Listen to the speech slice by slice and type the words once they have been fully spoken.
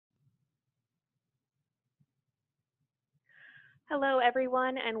Hello,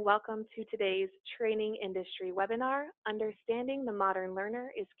 everyone, and welcome to today's training industry webinar, Understanding the Modern Learner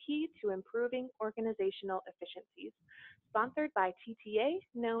is Key to Improving Organizational Efficiencies, sponsored by TTA,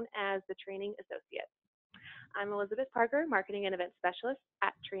 known as the Training Associate. I'm Elizabeth Parker, Marketing and Event Specialist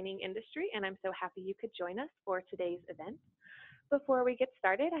at Training Industry, and I'm so happy you could join us for today's event. Before we get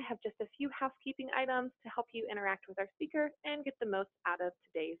started, I have just a few housekeeping items to help you interact with our speaker and get the most out of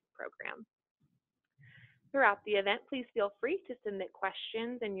today's program. Throughout the event, please feel free to submit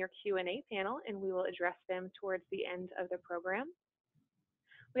questions in your Q&A panel, and we will address them towards the end of the program.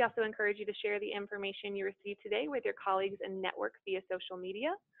 We also encourage you to share the information you received today with your colleagues and network via social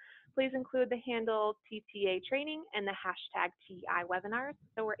media. Please include the handle TTA Training and the hashtag TI Webinars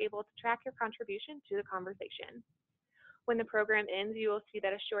so we're able to track your contribution to the conversation. When the program ends, you will see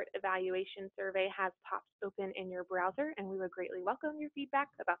that a short evaluation survey has popped open in your browser, and we would greatly welcome your feedback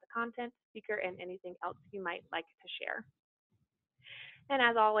about the content, speaker, and anything else you might like to share. And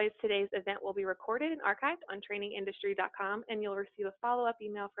as always, today's event will be recorded and archived on trainingindustry.com, and you'll receive a follow-up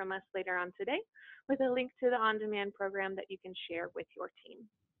email from us later on today with a link to the on-demand program that you can share with your team.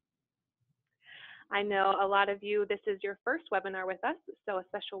 I know a lot of you, this is your first webinar with us, so a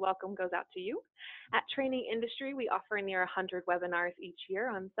special welcome goes out to you. At Training Industry, we offer near 100 webinars each year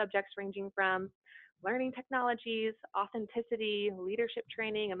on subjects ranging from learning technologies, authenticity, leadership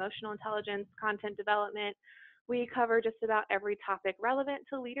training, emotional intelligence, content development. We cover just about every topic relevant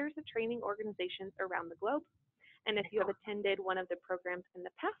to leaders of training organizations around the globe. And if you have attended one of the programs in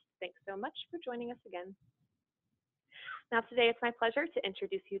the past, thanks so much for joining us again. Now today it's my pleasure to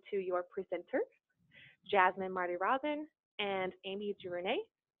introduce you to your presenters, Jasmine Marty-Rosin and Amy Duvernay.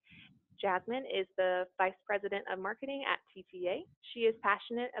 Jasmine is the Vice President of Marketing at TTA. She is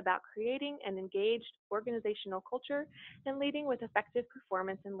passionate about creating an engaged organizational culture and leading with effective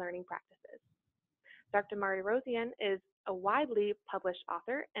performance and learning practices. Dr. Marty-Rosin is a widely published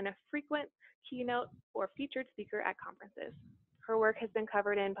author and a frequent keynote or featured speaker at conferences. Her work has been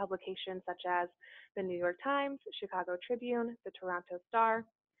covered in publications such as the New York Times, Chicago Tribune, the Toronto Star.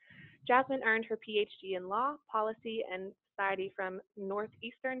 Jasmine earned her PhD in Law, Policy, and Society from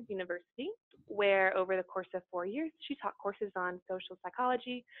Northeastern University, where over the course of 4 years, she taught courses on social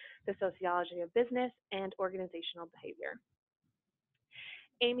psychology, the sociology of business, and organizational behavior.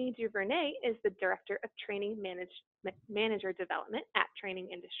 Amy Duvernay is the Director of Training Manager Development at Training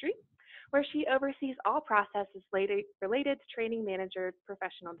Industry, where she oversees all processes related to training manager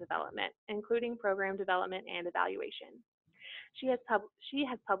professional development, including program development and evaluation. She has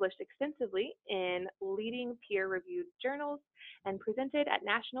published extensively in leading peer-reviewed journals and presented at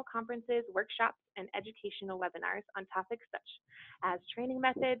national conferences, workshops, and educational webinars on topics such as training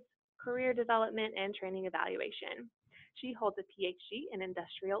methods, career development, and training evaluation. She holds a PhD in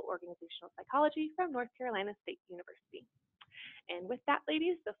industrial organizational psychology from North Carolina State University. And with that,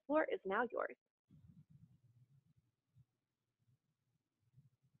 ladies, the floor is now yours.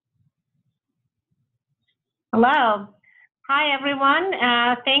 Hello. Hi, everyone.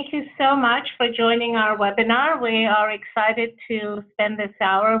 Thank you so much for joining our webinar. We are excited to spend this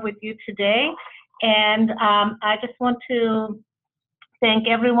hour with you today. And I just want to thank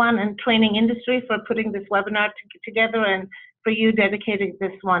everyone in Training Industry for putting this webinar together and for you dedicating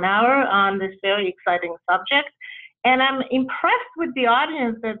this 1 hour on this very exciting subject. And I'm impressed with the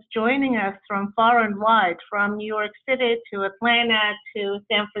audience that's joining us from far and wide, from New York City to Atlanta to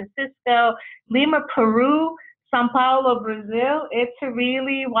San Francisco, Lima, Peru, Sao Paulo, Brazil. It's a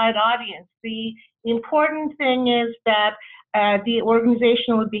really wide audience. The important thing is that the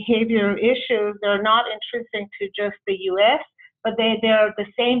organizational behavior issues, they're not intrinsic to just the US, but they're the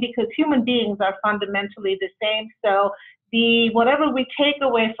same because human beings are fundamentally the same. So whatever we take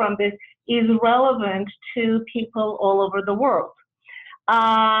away from this is relevant to people all over the world.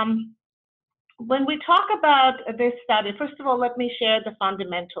 When we talk about this study, first of all, let me share the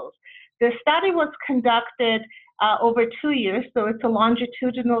fundamentals. The study was conducted over 2 years, so it's a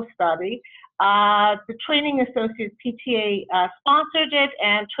longitudinal study. The Training Associate TTA sponsored it,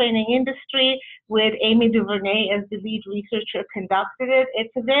 and Training Industry with Amy Duvernay as the lead researcher conducted it.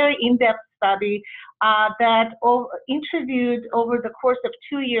 It's a very in-depth study that interviewed over the course of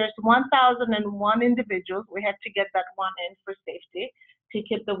 2 years 1,001 individuals. We had to get that one in for safety to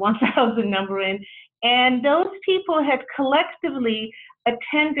keep the 1,000 number in. And those people had collectively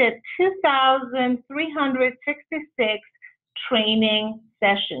attended 2,366 training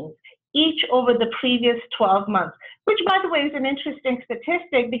sessions, each over the previous 12 months, which, by the way, is an interesting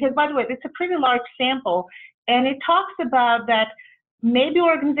statistic because, by the way, it's a pretty large sample, and it talks about that maybe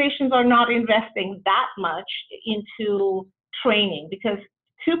organizations are not investing that much into training because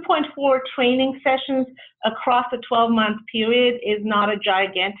 2.4 training sessions across a 12-month period is not a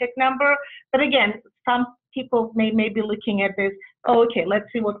gigantic number. But again, some people may be looking at this, oh, okay, let's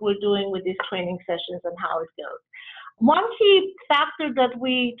see what we're doing with these training sessions and how it goes. One key factor that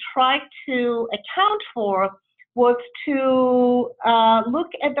we tried to account for was to look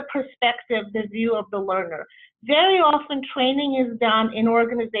at the perspective, the view of the learner. Very often training is done in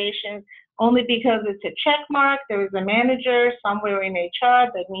organizations only because it's a check mark, there is a manager somewhere in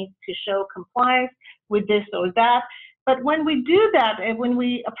HR that needs to show compliance with this or that. But when we do that, and when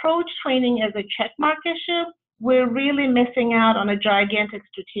we approach training as a check mark issue, we're really missing out on a gigantic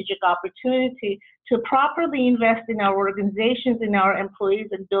strategic opportunity to properly invest in our organizations, in our employees,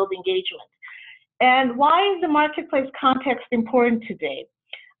 and build engagement. And why is the marketplace context important today?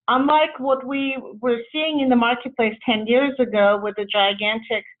 Unlike what we were seeing in the marketplace 10 years ago with the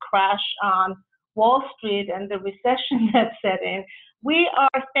gigantic crash on Wall Street and the recession that set in, we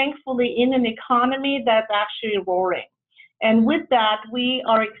are thankfully in an economy that's actually roaring. And with that, we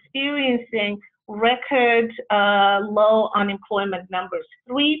are experiencing record low unemployment numbers,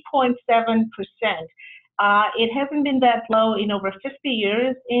 3.7%. It hasn't been that low in over 50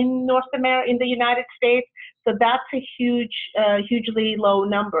 years in North America, in the United States. So that's a hugely low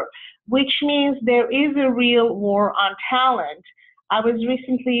number, which means there is a real war on talent. I was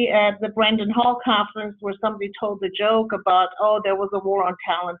recently at the Brandon Hall conference where somebody told the joke about, oh, there was a war on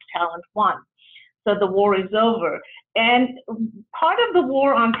talent, talent won. So the war is over. And part of the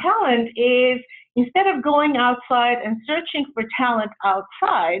war on talent is instead of going outside and searching for talent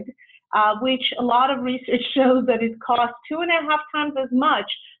outside, which a lot of research shows that it costs 2.5 times as much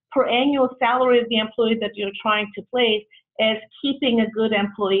per annual salary of the employee that you're trying to place as keeping a good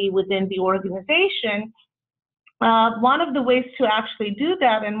employee within the organization. One of the ways to actually do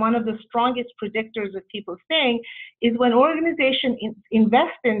that, and one of the strongest predictors of people staying, is when organizations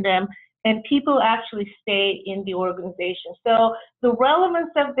invest in them and people actually stay in the organization. So the relevance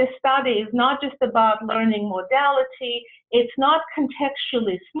of this study is not just about learning modality, it's not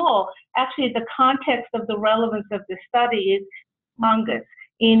contextually small. Actually, the context of the relevance of this study is humongous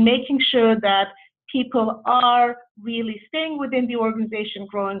in making sure that people are really staying within the organization,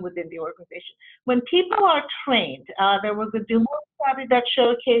 growing within the organization. When people are trained, there was a Deloitte study that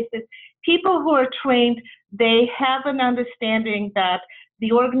showcases people who are trained, they have an understanding that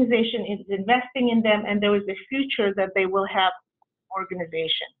the organization is investing in them and there is a future that they will have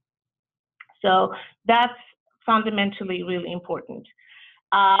organization. So that's fundamentally really important.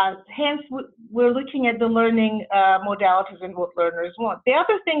 Hence, we're looking at the learning modalities and what learners want. The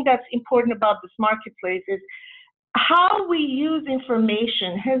other thing that's important about this marketplace is how we use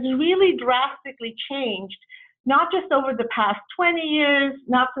information has really drastically changed, not just over the past 20 years,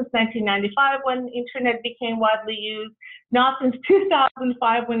 not since 1995 when internet became widely used, not since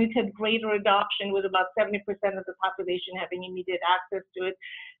 2005 when it had greater adoption with about 70% of the population having immediate access to it,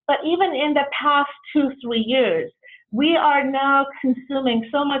 but even in the past 2-3 years. We are now consuming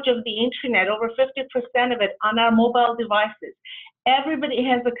so much of the internet, over 50% of it, on our mobile devices. Everybody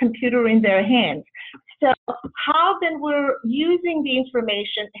has a computer in their hands. So how then we're using the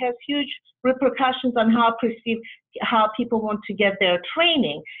information has huge repercussions on how people want to get their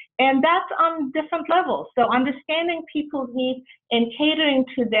training. And that's on different levels. So understanding people's needs and catering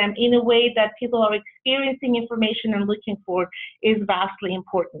to them in a way that people are experiencing information and looking for is vastly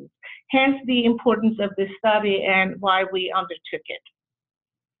important. Hence the importance of this study and why we undertook it.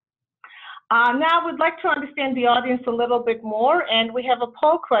 Now we'd like to understand the audience a little bit more, and we have a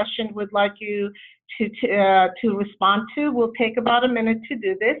poll question we'd like you to respond to. We'll take about a minute to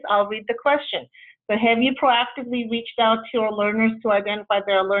do this. I'll read the question. So have you proactively reached out to your learners to identify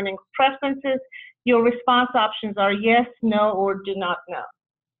their learning preferences? Your response options are yes, no, or do not know.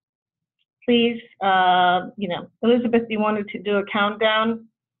 Please, Elizabeth, you wanted to do a countdown?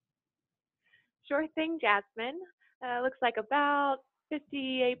 Sure thing, Jasmine. Looks like about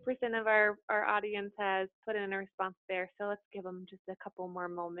 58% of our audience has put in a response there, so let's give them just a couple more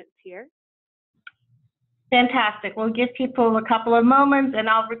moments here. Fantastic. We'll give people a couple of moments, and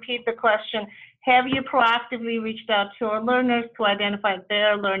I'll repeat the question. Have you proactively reached out to your learners to identify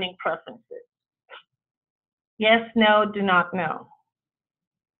their learning preferences? Yes, no, do not know.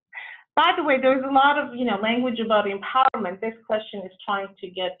 By the way, there's a lot of language about empowerment. This question is trying to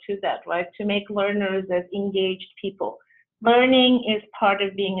get to that, right? To make learners as engaged people. Learning is part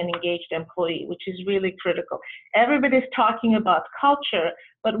of being an engaged employee, which is really critical. Everybody's talking about culture,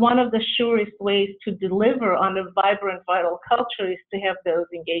 but one of the surest ways to deliver on a vibrant, vital culture is to have those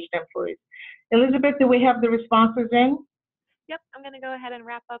engaged employees. Elizabeth, do we have the responses in? Yep, I'm going to go ahead and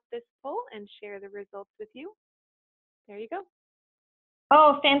wrap up this poll and share the results with you. There you go.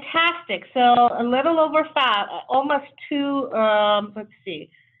 Oh, fantastic. So a little over five, almost two, let's see,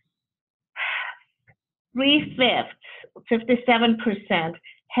 3/5, 57%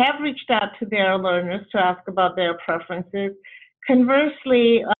 have reached out to their learners to ask about their preferences.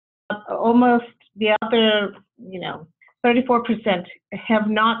 Conversely, almost the other, 34% have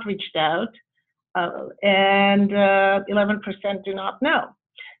not reached out, and 11% do not know.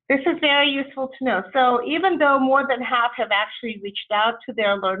 This is very useful to know. So even though more than half have actually reached out to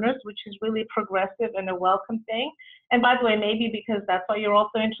their learners, which is really progressive and a welcome thing, and by the way, maybe because that's why you're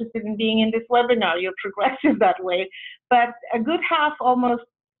also interested in being in this webinar, you're progressive that way, but a good half almost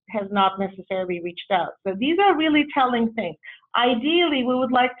has not necessarily reached out. So these are really telling things. Ideally, we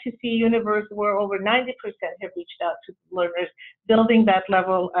would like to see a universe where over 90% have reached out to learners, building that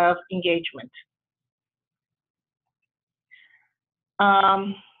level of engagement.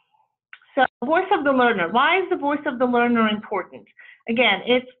 So voice of the learner. Why is the voice of the learner important? Again,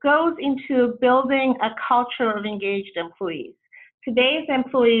 it goes into building a culture of engaged employees. Today's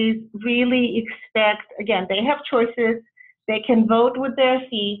employees really expect, again, they have choices, they can vote with their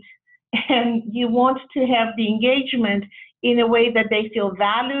feet, and you want to have the engagement in a way that they feel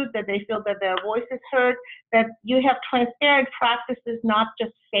valued, that they feel that their voice is heard, that you have transparent practices, not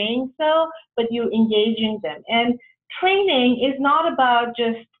just saying so, but you engaging them. And training is not about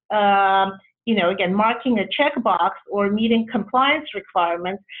just again, marking a checkbox or meeting compliance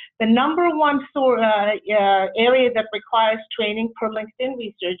requirements. The number one area that requires training per LinkedIn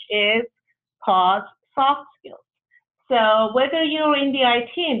research is soft skills. So whether you're in the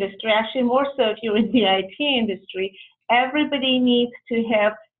IT industry, actually more so if you're in the IT industry, everybody needs to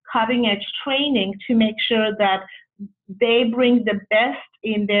have cutting edge training to make sure that they bring the best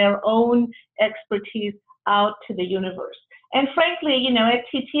in their own expertise out to the universe. And frankly, at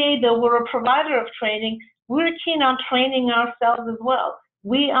TTA, though we're a provider of training, we're keen on training ourselves as well.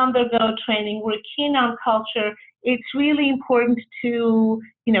 We undergo training, we're keen on culture. It's really important to,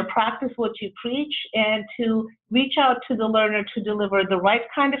 practice what you preach and to reach out to the learner to deliver the right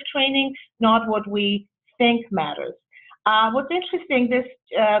kind of training, not what we think matters. What's interesting,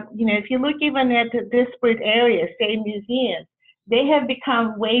 if you look even at disparate areas, say museums, they have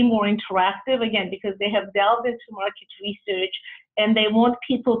become way more interactive, again, because they have delved into market research and they want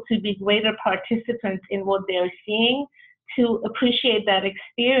people to be greater participants in what they're seeing, to appreciate that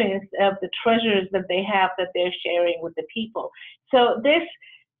experience of the treasures that they have that they're sharing with the people. So this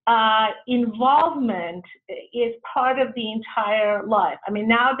involvement is part of the entire life. I mean,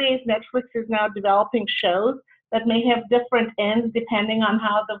 nowadays, Netflix is now developing shows that may have different ends depending on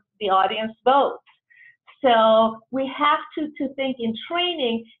how the audience votes. So we have to think in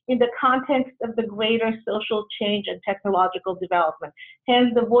training in the context of the greater social change and technological development.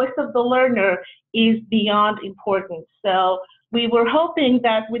 Hence, the voice of the learner is beyond important. So we were hoping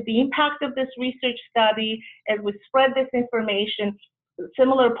that with the impact of this research study, as we spread this information,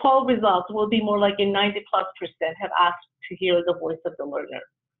 similar poll results will be more like 90+% have asked to hear the voice of the learner.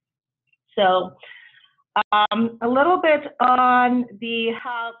 So a little bit on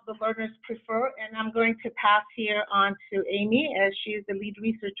how the learners prefer, and I'm going to pass here on to Amy as she's the lead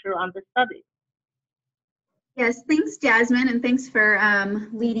researcher on the study. Yes, thanks, Jasmine, and thanks for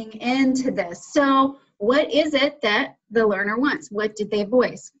leading into this. So what is it that the learner wants? What did they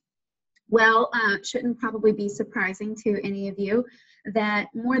voice? Well, it shouldn't probably be surprising to any of you that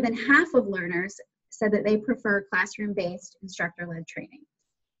more than half of learners said that they prefer classroom-based instructor-led training.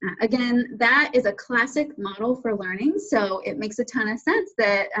 Again, that is a classic model for learning, so it makes a ton of sense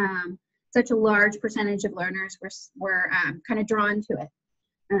that such a large percentage of learners were kind of drawn to it.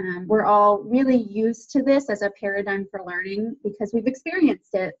 We're all really used to this as a paradigm for learning because we've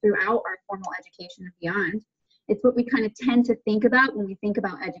experienced it throughout our formal education and beyond. It's what we kind of tend to think about when we think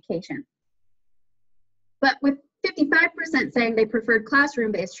about education. But with 55% saying they preferred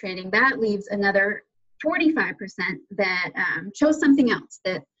classroom-based training, that leaves another 45% that chose something else,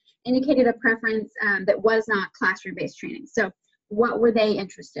 that indicated a preference that was not classroom-based training. So what were they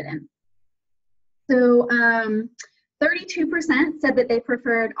interested in? So 32% said that they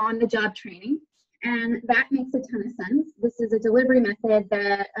preferred on-the-job training, and that makes a ton of sense. This is a delivery method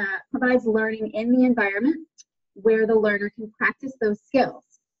that provides learning in the environment where the learner can practice those skills.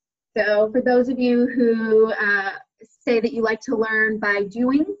 So for those of you who say that you like to learn by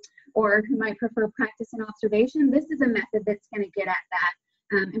doing, or who might prefer practice and observation, this is a method that's going to get at that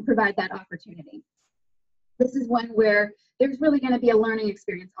and provide that opportunity. This is one where there's really going to be a learning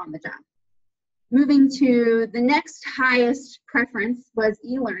experience on the job. Moving to the next highest preference was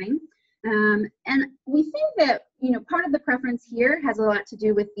e-learning. And we think that, part of the preference here has a lot to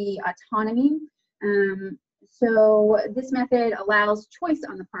do with the autonomy. So this method allows choice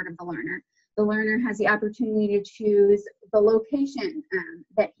on the part of the learner. The learner has the opportunity to choose the location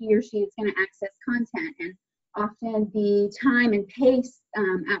that he or she is going to access content, and often the time and pace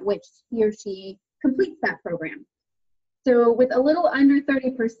at which he or she completes that program. So with a little under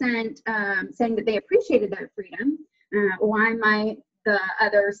 30% saying that they appreciated that freedom, why might the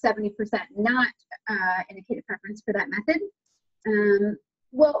other 70% not indicate a preference for that method?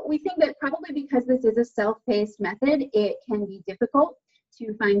 Well, we think that probably because this is a self-paced method, it can be difficult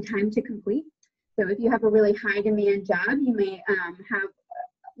to find time to complete. So if you have a really high demand job, you may have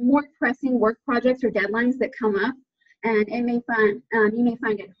more pressing work projects or deadlines that come up, and you may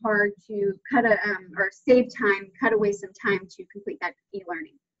find it hard to or save time, cut away some time to complete that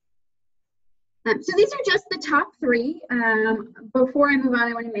e-learning. So these are just the top three. Before I move on,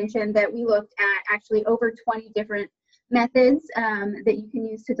 I want to mention that we looked at actually over 20 different methods that you can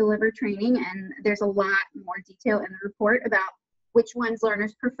use to deliver training, and there's a lot more detail in the report about which ones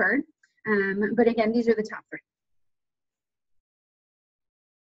learners preferred. But again, these are the top three.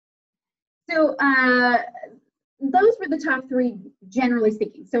 So those were the top three, generally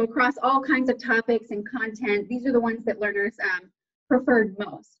speaking. So across all kinds of topics and content, these are the ones that learners preferred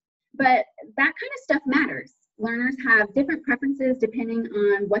most. But that kind of stuff matters. Learners have different preferences depending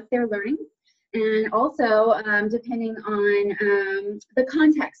on what they're learning, and also depending on the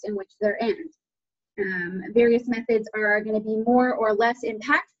context in which they're in. Various methods are going to be more or less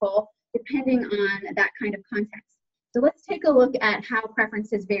impactful depending on that kind of context. So let's take a look at how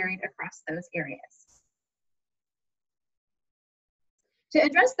preferences varied across those areas. To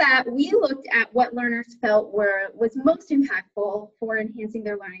address that, we looked at what learners felt was most impactful for enhancing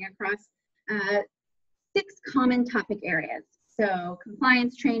their learning across 6 common topic areas. So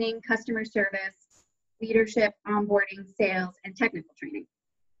compliance training, customer service, leadership, onboarding, sales, and technical training.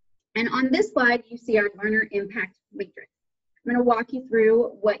 And on this slide, you see our learner impact matrix. I'm going to walk you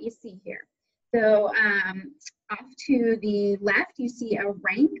through what you see here. So off to the left, you see a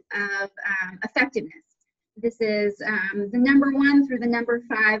rank of effectiveness. This is the number 1 through the number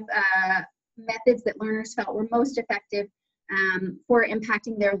 5 methods that learners felt were most effective for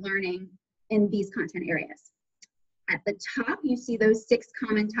impacting their learning in these content areas. At the top, you see those 6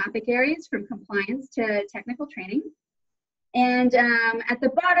 common topic areas from compliance to technical training. And at the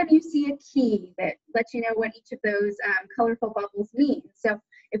bottom, you see a key that lets you know what each of those colorful bubbles mean. So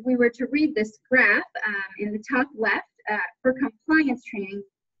if we were to read this graph in the top left, for compliance training,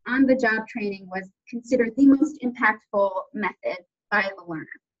 on-the-job training was considered the most impactful method by the learner.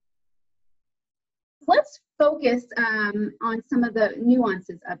 Let's focus on some of the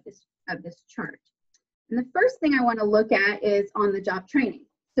nuances of this chart. And the first thing I want to look at is on-the-job training.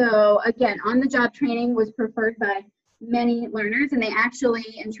 So again, on-the-job training was preferred by many learners, and they actually,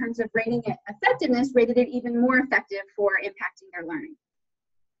 in terms of rating it effectiveness, rated it even more effective for impacting their learning.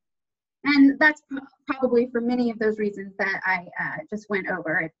 And that's probably for many of those reasons that I just went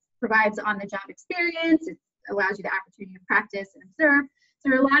over. It provides on-the-job experience, it allows you the opportunity to practice and observe. So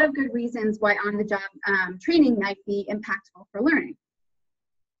there are a lot of good reasons why on-the-job training might be impactful for learning.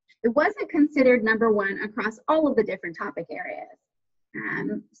 It wasn't considered number 1 across all of the different topic areas.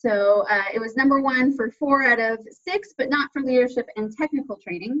 So it was number 1 for 4 out of 6, but not for leadership and technical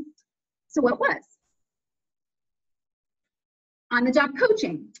training. So what was? On-the-job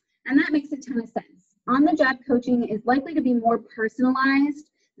coaching. And that makes a ton of sense. On-the-job coaching is likely to be more personalized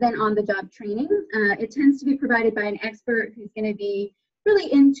than on-the-job training. It tends to be provided by an expert who's going to be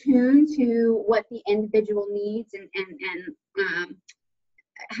really in tune to what the individual needs and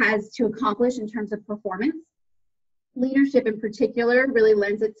has to accomplish in terms of performance. Leadership in particular really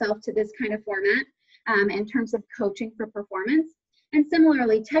lends itself to this kind of format in terms of coaching for performance. And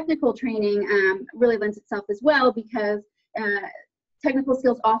similarly, technical training really lends itself as well, because technical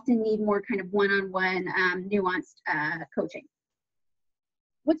skills often need more kind of one-on-one nuanced coaching.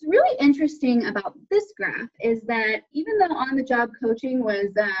 What's really interesting about this graph is that even though on-the-job coaching was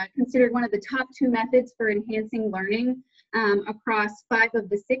considered one of the top 2 methods for enhancing learning across 5 of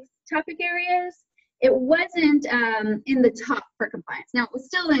the 6 topic areas, it wasn't in the top for compliance. Now, it was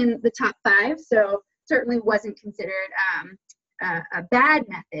still in the top 5, so certainly wasn't considered a bad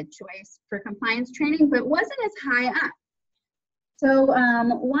method choice for compliance training, but wasn't as high up. So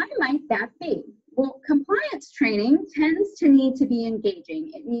why might that be? Well, compliance training tends to need to be engaging.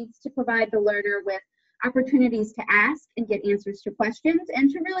 It needs to provide the learner with opportunities to ask and get answers to questions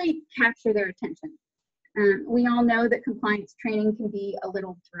and to really capture their attention. We all know that compliance training can be a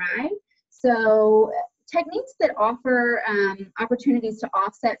little dry. So techniques that offer opportunities to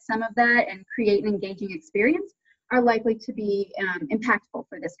offset some of that and create an engaging experience are likely to be impactful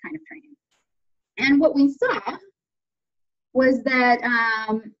for this kind of training. And what we saw was that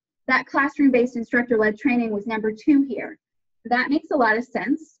that classroom-based instructor-led training was number 2 here. That makes a lot of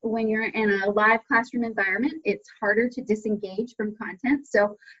sense. When you're in a live classroom environment, it's harder to disengage from content.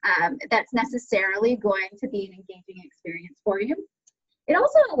 So that's necessarily going to be an engaging experience for you. It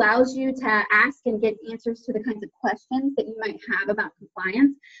also allows you to ask and get answers to the kinds of questions that you might have about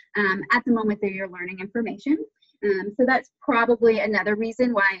compliance at the moment that you're learning information. So that's probably another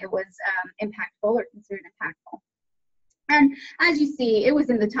reason why it was impactful or considered impactful. And as you see, it was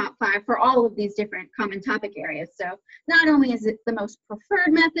in the top 5 for all of these different common topic areas. So not only is it the most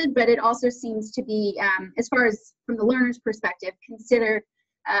preferred method, but it also seems to be, as far as from the learner's perspective, considered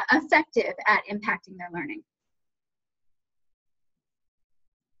effective at impacting their learning.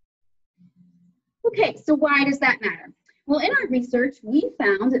 Okay, so why does that matter? Well, in our research, we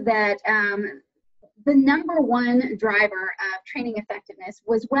found that the number 1 driver of training effectiveness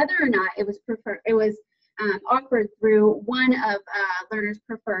was whether or not it was offered through one of learners'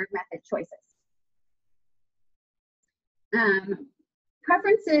 preferred method choices.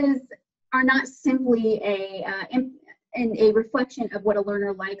 Preferences are not simply a reflection of what a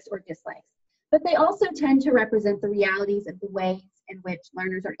learner likes or dislikes, but they also tend to represent the realities of the ways in which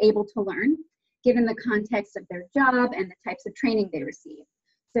learners are able to learn, given the context of their job and the types of training they receive.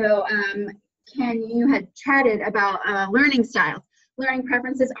 So Ken, you had chatted about learning styles. Learning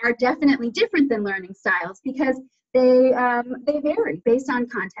preferences are definitely different than learning styles because they vary based on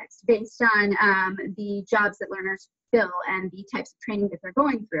context, based on the jobs that learners fill and the types of training that they're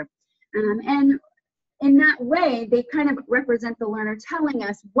going through. And in that way, they kind of represent the learner telling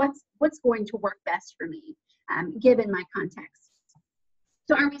us what's going to work best for me, given my context.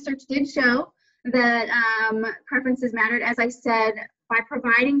 So our research did show that preferences mattered. As I said, by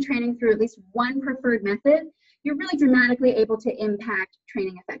providing training through at least one preferred method, you're really dramatically able to impact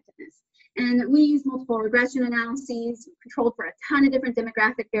training effectiveness. And we use multiple regression analyses controlled for a ton of different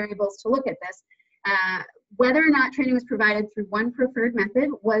demographic variables to look at this. Whether or not training was provided through one preferred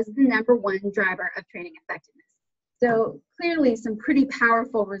method was the number 1 driver of training effectiveness. So clearly some pretty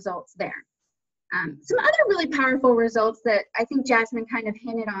powerful results there. Some other really powerful results that I think Jasmine kind of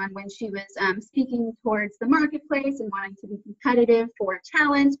hinted on when she was speaking towards the marketplace and wanting to be competitive for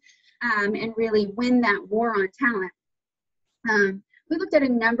talent and really win that war on talent. We looked at a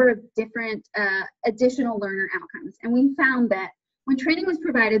number of different additional learner outcomes, and we found that when training was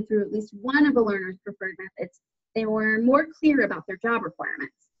provided through at least one of a learner's preferred methods, they were more clear about their job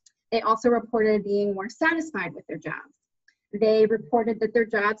requirements. They also reported being more satisfied with their jobs. They reported that their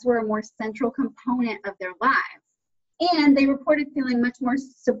jobs were a more central component of their lives. And they reported feeling much more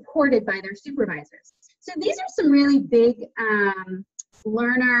supported by their supervisors. So these are some really big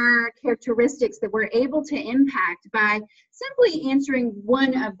learner characteristics that we're able to impact by simply answering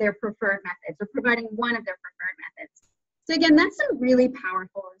one of their preferred methods or providing one of their preferred methods. So again, that's some really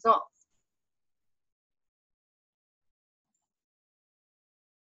powerful results.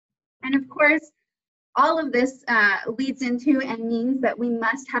 And of course, all of this leads into and means that we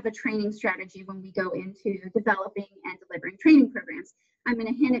must have a training strategy when we go into developing and delivering training programs. I'm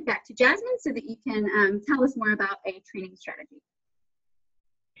going to hand it back to Jasmine so that you can tell us more about a training strategy.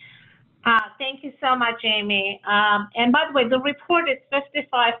 Thank you so much, Amy. And by the way, the report is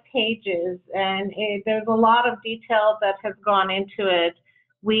 55 pages, and there's a lot of detail that has gone into it.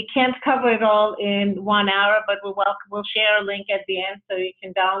 We can't cover it all in 1 hour, but we'll share a link at the end so you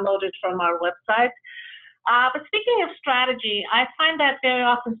can download it from our website. But speaking of strategy, I find that very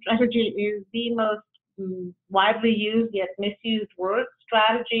often strategy is the most widely used yet misused word.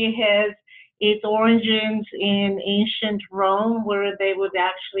 Strategy has its origins in ancient Rome, where they would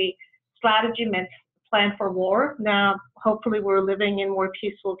actually, strategy meant plan for war. Now, hopefully we're living in more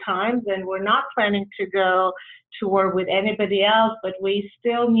peaceful times and we're not planning to go to war with anybody else, but we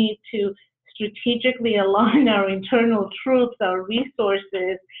still need to strategically align our internal troops, our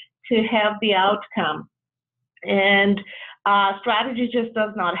resources to have the outcome. And strategy just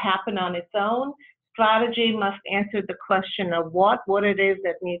does not happen on its own. Strategy must answer the question of what it is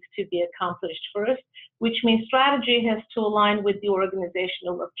that needs to be accomplished first, which means strategy has to align with the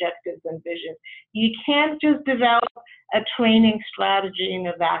organizational objectives and vision. You can't just develop a training strategy in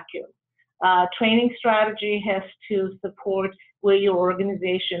a vacuum. Training strategy has to support where your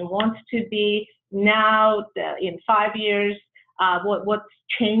organization wants to be now, in 5 years, what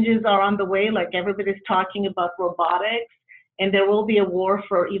changes are on the way, like everybody's talking about robotics. And there will be a war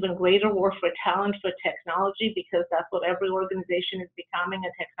for even greater war for talent, for technology, because that's what every organization is becoming,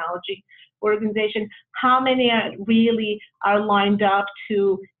 a technology organization. How many really are lined up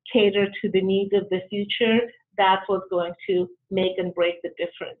to cater to the needs of the future? That's what's going to make and break the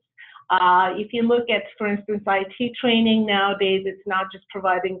difference. If you look at, for instance, IT training nowadays, it's not just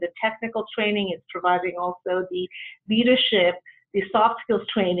providing the technical training, it's providing also the leadership, the soft skills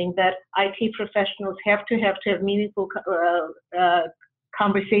training that IT professionals have to have meaningful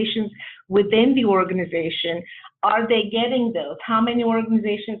conversations within the organization. Are they getting those? How many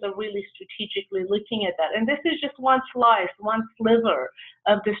organizations are really strategically looking at that? And this is just one slice, one sliver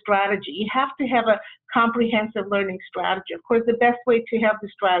of the strategy. You have to have a comprehensive learning strategy. Of course, the best way to have the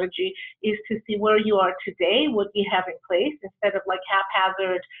strategy is to see where you are today, what you have in place, instead of like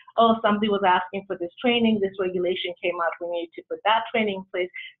haphazard, oh, somebody was asking for this training, this regulation came out, we need to put that training in place.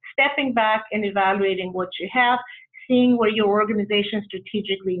 Stepping back and evaluating what you have, seeing where your organization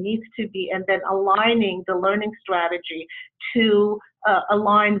strategically needs to be, and then aligning the learning strategy to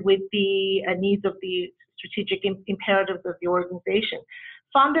align with the needs of the strategic imperatives of the organization.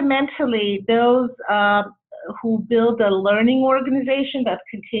 Fundamentally, those who build a learning organization that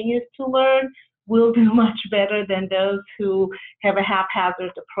continues to learn will do much better than those who have a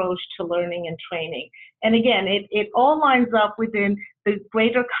haphazard approach to learning and training. And again, it all lines up within the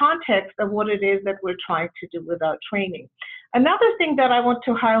greater context of what it is that we're trying to do with our training. Another thing that I want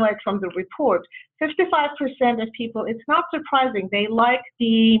to highlight from the report, 55% of people, it's not surprising, they like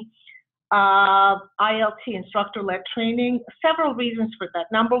the ILT, instructor-led training. Several reasons for that.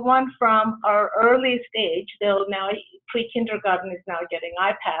 Number one, from our early stage, though now pre-kindergarten is now getting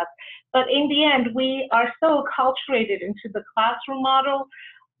iPads, but in the end, we are so acculturated into the classroom model,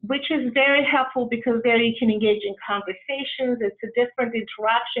 which is very helpful because there you can engage in conversations. It's a different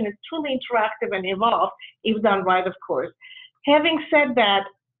interaction. It's truly interactive and evolved, if done right, of course. Having said that,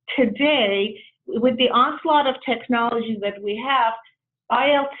 today, with the onslaught of technology that we have,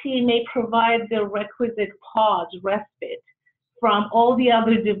 ILT may provide the requisite pause, respite from all the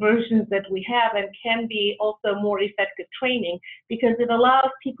other diversions that we have, and can be also more effective training because it allows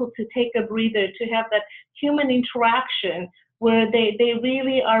people to take a breather, to have that human interaction where they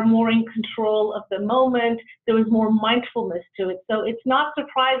really are more in control of the moment. There is more mindfulness to it. So it's not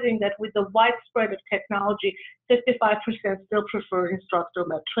surprising that with the widespread of technology, 55% still prefer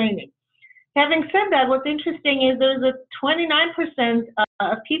instructor-led training. Having said that, what's interesting is there's a 29%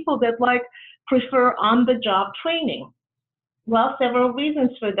 of people that prefer on-the-job training. Well, several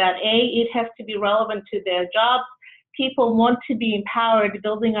reasons for that. A, it has to be relevant to their jobs. People want to be empowered,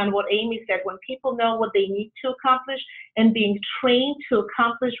 building on what Amy said. When people know what they need to accomplish and being trained to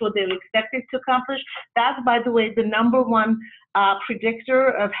accomplish what they're expected to accomplish, that's, by the way, the number one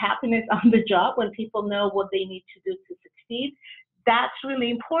predictor of happiness on the job, when people know what they need to do to succeed. That's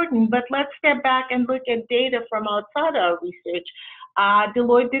really important. But let's step back and look at data from outside our research.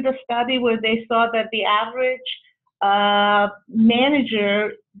 Deloitte did a study where they saw that the average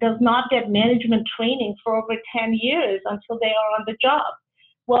manager does not get management training for over 10 years until they are on the job.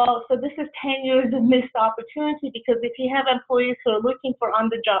 Well, so this is 10 years of missed opportunity, because if you have employees who are looking for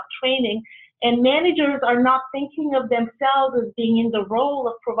on-the-job training and managers are not thinking of themselves as being in the role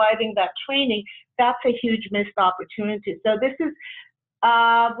of providing that training, that's a huge missed opportunity. So this is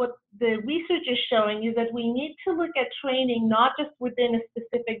what the research is showing, is that we need to look at training not just within a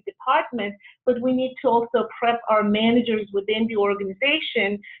specific department, but we need to also prep our managers within the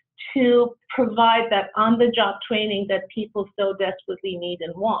organization to provide that on-the-job training that people so desperately need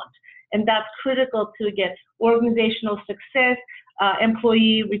and want. And that's critical to, again, organizational success,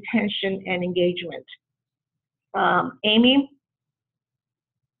 employee retention, and engagement. Amy?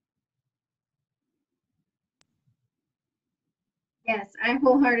 Yes, I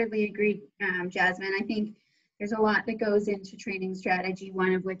wholeheartedly agree, Jasmine. I think there's a lot that goes into training strategy,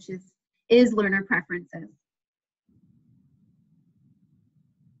 one of which is learner preferences.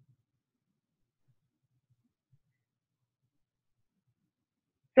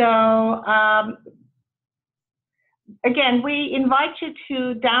 So again, we invite you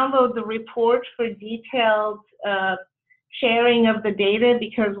to download the report for detailed sharing of the data,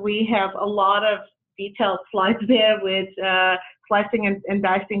 because we have a lot of detailed slides there with slicing and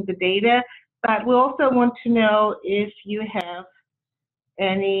dicing the data. But we also want to know if you have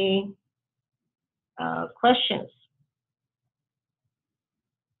any questions.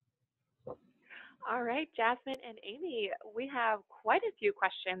 All right, Jasmine and Amy, we have quite a few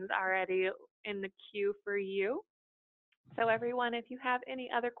questions already in the queue for you. So everyone, if you have any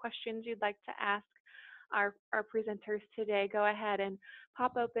other questions you'd like to ask our presenters today, go ahead and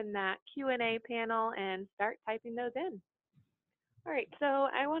pop open that Q&A panel and start typing those in. All right, so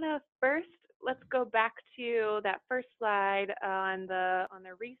I want to first, let's go back to that first slide on the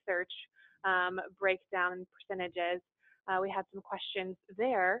research breakdown percentages. We had some questions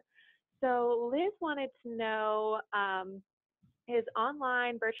there. So Liz wanted to know his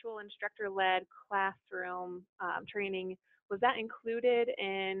online virtual instructor-led classroom training, was that included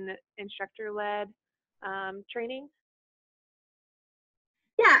in instructor-led training?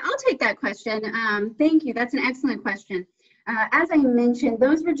 Yeah, I'll take that question. Thank you. That's an excellent question. As I mentioned,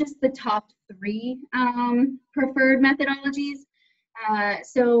 those were just the top 3 preferred methodologies.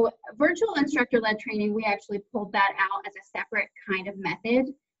 So virtual instructor-led training, we actually pulled that out as a separate kind of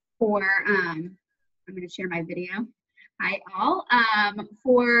method for, I'm going to share my video. Hi all,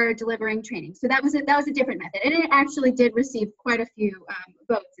 for delivering training. So that was a different method, and it actually did receive quite a few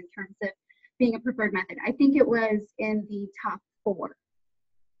votes in terms of being a preferred method. I think it was in the top 4.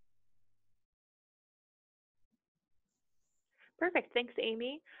 Perfect. Thanks,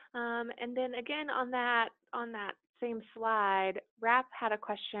 Amy. And then again on that same slide, Rap had a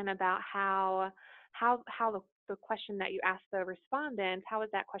question about how the question that you asked the respondents, how was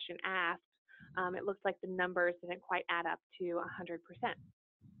that question asked? It looks like the numbers didn't quite add up to 100%.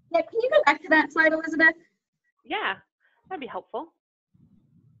 Yeah, can you go back to that slide, Elizabeth? Yeah, that'd be helpful.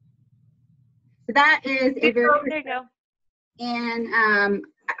 So that is a very there you go. And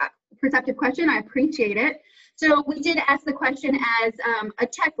perceptive question. I appreciate it. So we did ask the question as a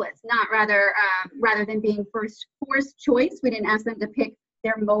checklist, not rather than being forced choice. We didn't ask them to pick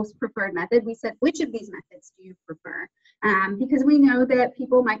their most preferred method. We said, which of these methods do you prefer? Because we know that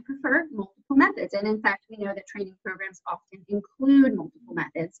people might prefer multiple methods. And in fact, we know that training programs often include multiple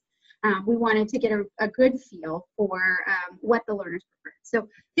methods. We wanted to get a good feel for what the learners preferred. So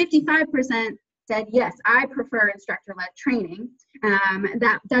 55% said, yes, I prefer instructor-led training.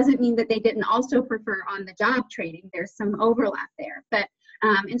 That doesn't mean that they didn't also prefer on-the-job training. There's some overlap there. But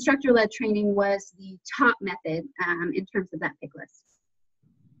instructor-led training was the top method in terms of that pick list.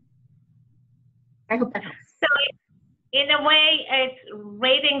 I hope that helps. So in a way, it's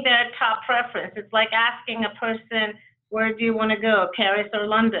rating their top preference. It's like asking a person, where do you want to go, Paris or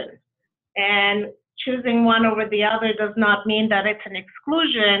London? And choosing one over the other does not mean that it's an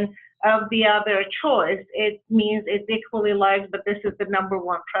exclusion of the other choice. It means it's equally liked, but this is the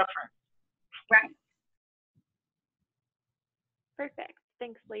 #1 preference. Right. Perfect.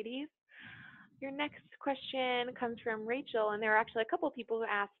 Thanks, ladies. Your next question comes from Rachel, and there are actually a couple of people who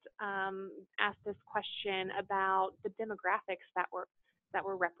asked this question about the demographics that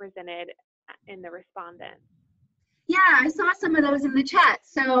were represented in the respondents. Yeah, I saw some of those in the chat.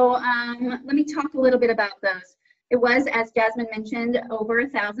 So let me talk a little bit about those. It was, as Jasmine mentioned, over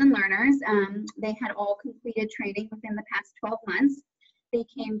 1,000 learners. They had all completed training within the past 12 months. They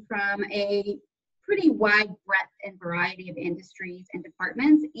came from a pretty wide breadth and variety of industries and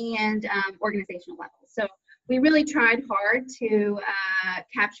departments and organizational levels. So we really tried hard to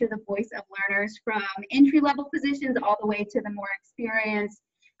capture the voice of learners from entry-level positions all the way to the more experienced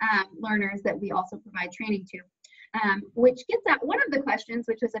learners that we also provide training to. Which gets at one of the questions,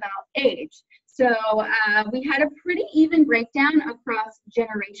 which was about age. So we had a pretty even breakdown across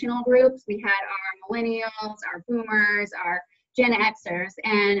generational groups. We had our millennials, our boomers, our Gen Xers,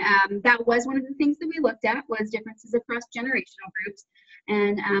 and that was one of the things that we looked at, was differences across generational groups.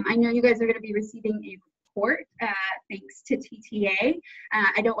 And I know you guys are going to be receiving a report thanks to TTA.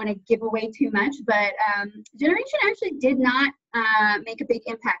 I don't want to give away too much, but generation actually did not make a big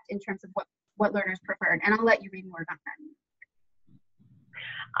impact in terms of what learners preferred, and I'll let you read more about that.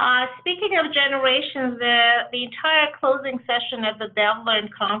 Speaking of generations, the entire closing session at the DevLearn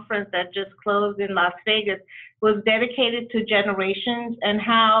conference that just closed in Las Vegas was dedicated to generations and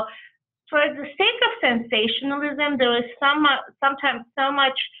how, for the sake of sensationalism, there is sometimes so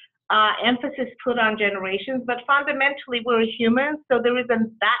much emphasis put on generations, but fundamentally we're humans, so there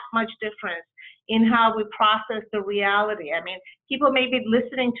isn't that much difference in how we process the reality. I mean, people may be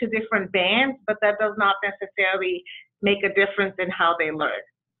listening to different bands, but that does not necessarily make a difference in how they learn.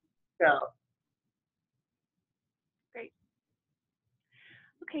 So. Great.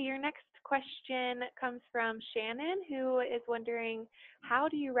 Okay, your next question comes from Shannon, who is wondering, how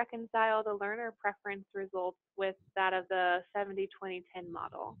do you reconcile the learner preference results with that of the 70-20-10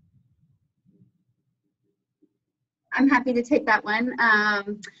 model? I'm happy to take that one.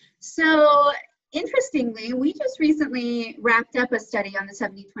 So interestingly, we just recently wrapped up a study on the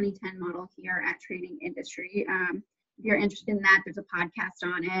 70-20-10 model here at Training Industry. If you're interested in that, there's a podcast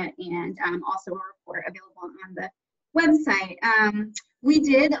on it, and also a report available on the website. We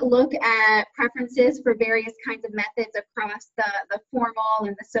did look at preferences for various kinds of methods across the formal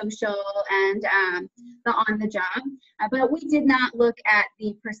and the social and the on-the-job, but we did not look at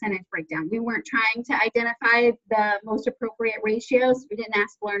the percentage breakdown. We weren't trying to identify the most appropriate ratios. We didn't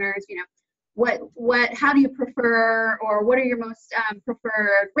ask learners, you know, how do you prefer, or what are your most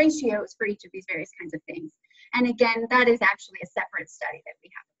preferred ratios for each of these various kinds of things. And again, that is actually a separate study that we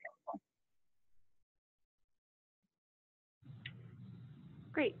have available.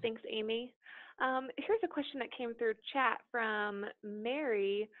 Great, thanks, Amy. Here's a question that came through chat from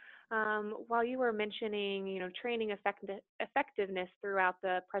Mary. While you were mentioning, training effectiveness throughout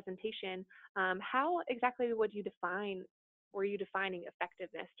the presentation, how exactly were you defining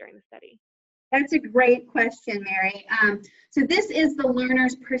effectiveness during the study? That's a great question, Mary. So this is the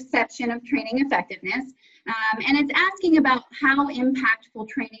learner's perception of training effectiveness, and it's asking about how impactful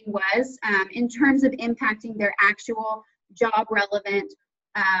training was in terms of impacting their actual job relevant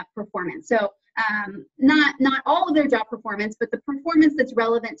performance. So not all of their job performance, but the performance that's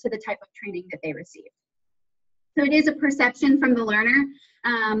relevant to the type of training that they received. So it is a perception from the learner,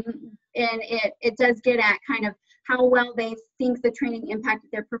 and it does get at kind of how well they think the training impacted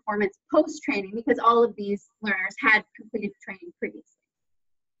their performance post-training, because all of these learners had completed training previously.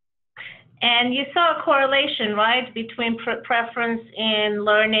 And you saw a correlation, right, between preference in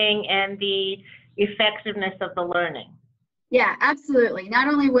learning and the effectiveness of the learning. Yeah, absolutely. Not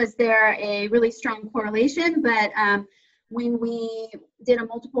only was there a really strong correlation, but when we did a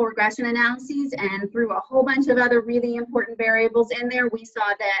multiple regression analyses and threw a whole bunch of other really important variables in there, we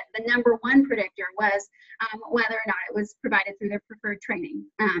saw that the #1 predictor was whether or not it was provided through their preferred training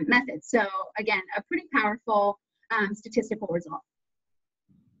method. So again, a pretty powerful statistical result.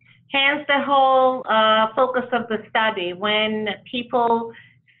 Hence the whole focus of the study. When people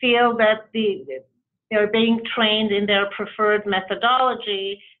feel that they're being trained in their preferred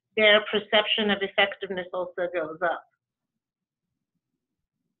methodology, their perception of effectiveness also goes up.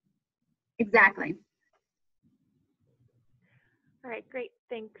 Exactly. All right, great.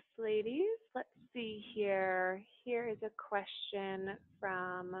 Thanks, ladies. Let's see here. Here is a question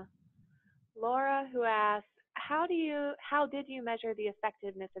from Laura, who asks, how did you measure the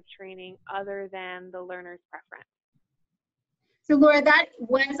effectiveness of training other than the learner's preference? So Laura, that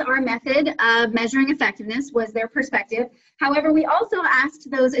was our method of measuring effectiveness, was their perspective. However, we also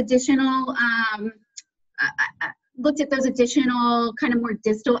asked those additional, looked at those additional kind of more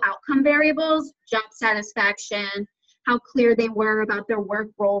distal outcome variables, job satisfaction, how clear they were about their work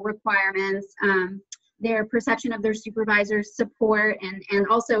role requirements, their perception of their supervisor's support, and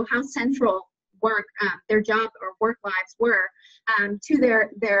also how central work, their job or work lives were to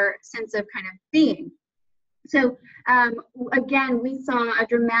their sense of kind of being. So again, we saw a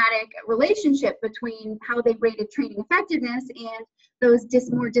dramatic relationship between how they rated training effectiveness and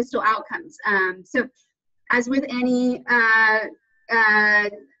those more distal outcomes. So as with any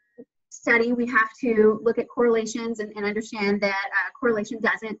study, we have to look at correlations and understand that correlation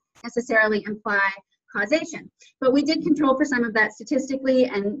doesn't necessarily imply causation. But we did control for some of that statistically,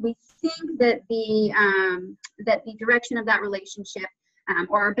 and we think that the direction of that relationship,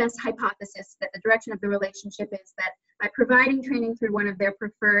 or our best hypothesis that the direction of the relationship is that by providing training through one of their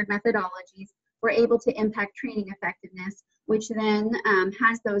preferred methodologies, we're able to impact training effectiveness, which then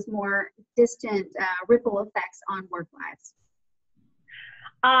has those more distant ripple effects on work lives.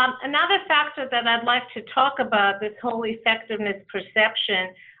 Another factor that I'd like to talk about, this whole effectiveness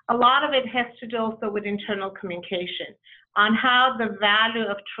perception, a lot of it has to do also with internal communication on how the value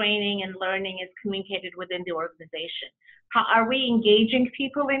of training and learning is communicated within the organization. How are we engaging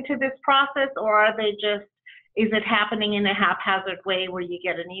people into this process, or are they just, is it happening in a haphazard way where you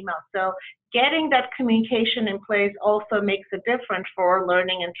get an email? So getting that communication in place also makes a difference for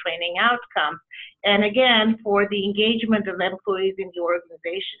learning and training outcomes. And again, for the engagement of employees in the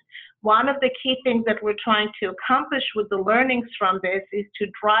organization. One of the key things that we're trying to accomplish with the learnings from this is to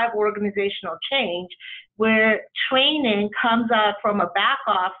drive organizational change, where training comes out from a back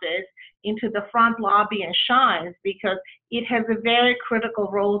office into the front lobby and shines, because it has a very critical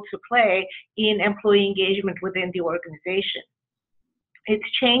role to play in employee engagement within the organization. It's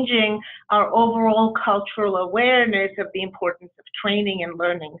changing our overall cultural awareness of the importance of training and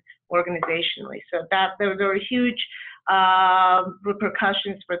learning organizationally. So that there are huge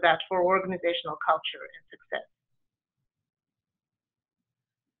repercussions for that, for organizational culture and success.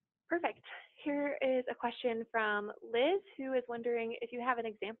 Perfect. Here is a question from Liz, who is wondering if you have an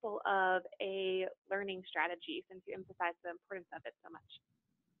example of a learning strategy, since you emphasize the importance of it so much.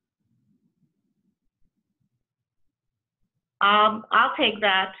 I'll take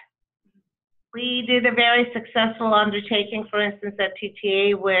that. We did a very successful undertaking, for instance, at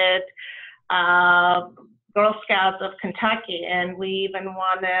TTA with Girl Scouts of Kentucky, and we even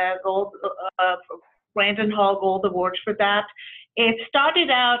won a gold, Brandon Hall Gold Award for that. It started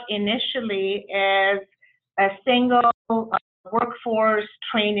out initially as a single workforce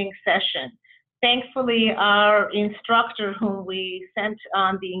training session. thankfully, our instructor whom we sent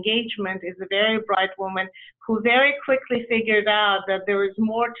on the engagement is a very bright woman who very quickly figured out that there was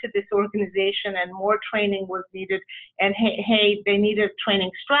more to this organization and more training was needed. And hey, they needed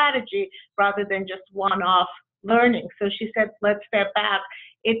training strategy rather than just one-off learning. So she said, let's step back.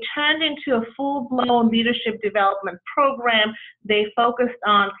 It turned into a full-blown leadership development program. They focused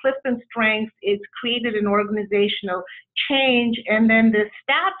on Clifton strengths. It's created an organizational change. And then the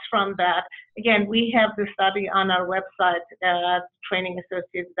stats from that, again, we have the study on our website at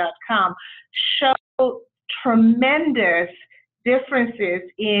trainingassociates.com, show tremendous differences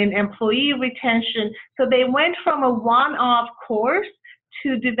in employee retention. So they went from a one-off course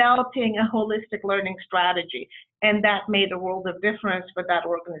to developing a holistic learning strategy. And that made a world of difference for that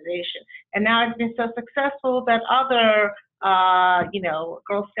organization. And now it's been so successful that other,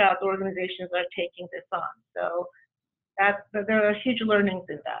 Girl Scout organizations are taking this on. So there are huge learnings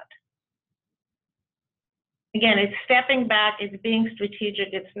in that. Again, it's stepping back, it's being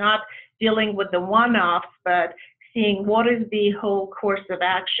strategic, it's not dealing with the one-offs, but seeing what is the whole course of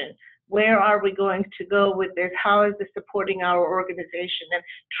action. Where are we going to go with this? How is this supporting our organization? And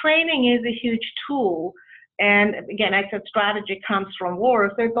training is a huge tool. And again, I said strategy comes from war,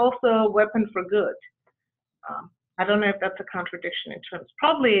 so it's also a weapon for good. I don't know if that's a contradiction in terms,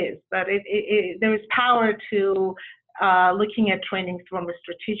 probably is, but there is power to looking at training from a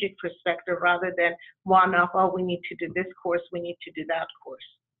strategic perspective rather than one-off, oh, we need to do this course, we need to do that course.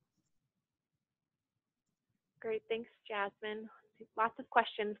 Great, thanks, Jasmine. Lots of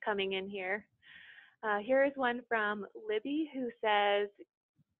questions coming in here. Here is one from Libby who says,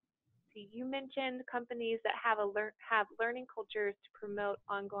 you mentioned companies that have learning cultures to promote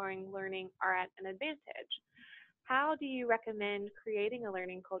ongoing learning are at an advantage. How do you recommend creating a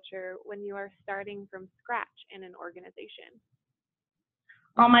learning culture when you are starting from scratch in an organization?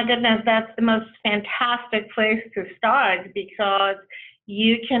 Oh my goodness, that's the most fantastic place to start because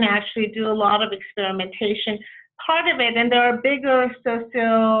you can actually do a lot of experimentation. Part of it, and there are bigger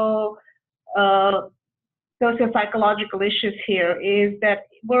socio-psychological issues here, is that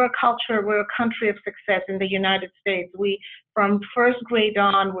we're a culture, we're a country of success in the United States. From first grade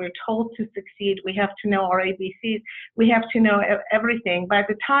on, we're told to succeed. We have to know our ABCs. We have to know everything. By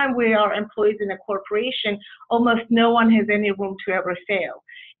the time we are employees in a corporation, almost no one has any room to ever fail.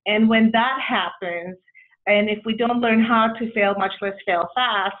 And when that happens, and if we don't learn how to fail, much less fail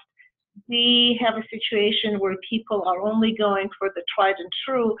fast, we have a situation where people are only going for the tried and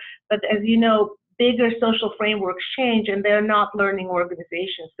true. But as you know, bigger social frameworks change and they're not learning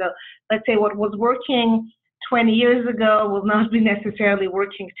organizations. So let's say what was working 20 years ago will not be necessarily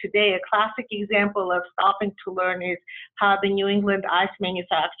working today. A classic example of stopping to learn is how the New England ice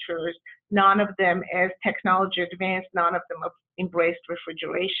manufacturers, none of them as technology advanced, none of them have embraced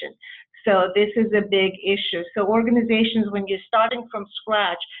refrigeration. So this is a big issue. So organizations, when you're starting from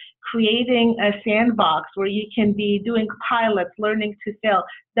scratch, creating a sandbox where you can be doing pilots, learning to fail,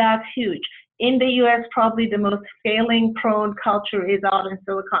 that's huge. In the US, probably the most failing-prone culture is out in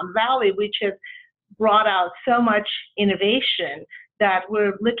Silicon Valley, which has brought out so much innovation that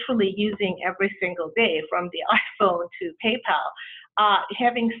we're literally using every single day, from the iPhone to PayPal.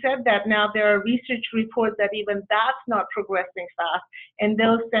 Having said that, now there are research reports that even that's not progressing fast, and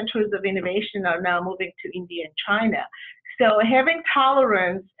those centers of innovation are now moving to India and China. So having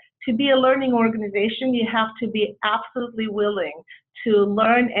tolerance to be a learning organization, you have to be absolutely willing to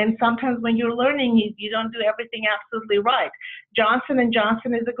learn, and sometimes when you're learning, you don't do everything absolutely right. Johnson &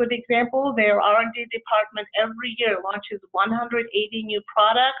 Johnson is a good example. Their R&D department every year launches 180 new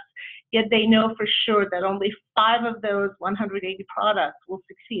products, yet they know for sure that only 5 of those 180 products will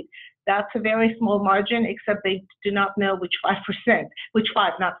succeed. That's a very small margin, except they do not know which 5%, which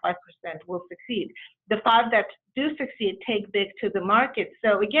 5, not 5%, will succeed. The 5 that do succeed take big to the market.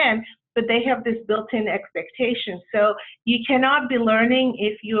 So again, but they have this built-in expectation. So you cannot be learning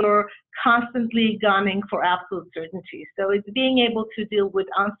if you're constantly gunning for absolute certainty. So it's being able to deal with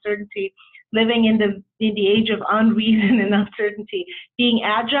uncertainty, living in the age of unreason and uncertainty, being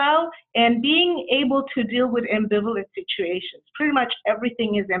agile, and being able to deal with ambivalent situations. Pretty much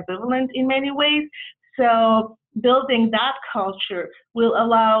everything is ambivalent in many ways. So building that culture will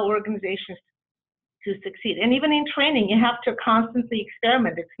allow organizations to succeed. And even in training, you have to constantly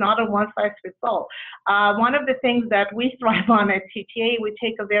experiment. It's not a one-size-fits-all. One of the things that we thrive on at TTA, we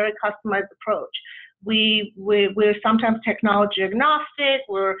take a very customized approach. We're sometimes technology agnostic,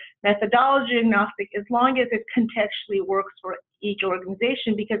 we're methodology agnostic, as long as it contextually works for each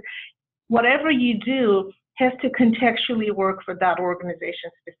organization, because whatever you do has to contextually work for that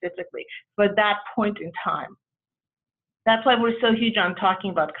organization specifically, for that point in time. That's why we're so huge on talking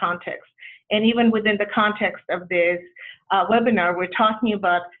about context. And even within the context of this webinar, we're talking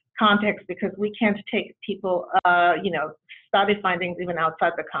about context because we can't take people, study findings even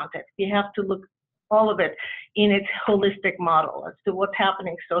outside the context. You have to look all of it in its holistic model as to what's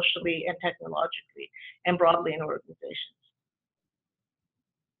happening socially and technologically and broadly in organizations.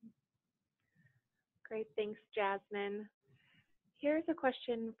 Great, thanks, Jasmine. Here's a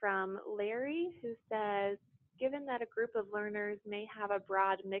question from Larry, who says, given that a group of learners may have a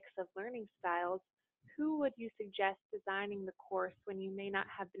broad mix of learning styles, who would you suggest designing the course when you may not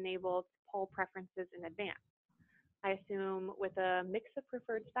have been able to poll preferences in advance? I assume with a mix of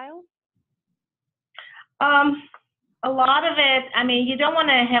preferred styles? A lot of it, I mean, you don't want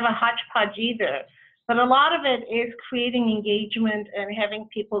to have a hodgepodge either, but a lot of it is creating engagement and having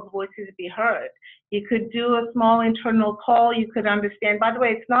people's voices be heard. You could do a small internal call. You could understand, by the way,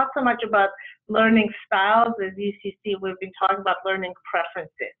 it's not so much about learning styles as UCC, we've been talking about learning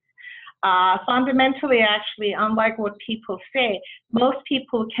preferences. Fundamentally, actually, unlike what people say, most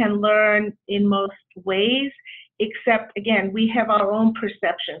people can learn in most ways, except, again, we have our own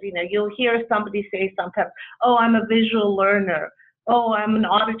perceptions. You know, you'll hear somebody say sometimes, oh, I'm a visual learner. Oh, I'm an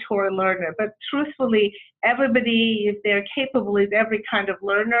auditory learner. But truthfully, everybody, if they're capable, is every kind of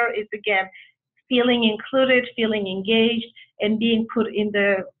learner. It's, again, feeling included, feeling engaged, and being put in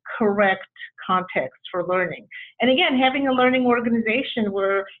the correct context for learning. And again, having a learning organization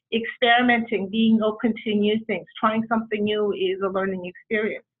where experimenting, being open to new things, trying something new is a learning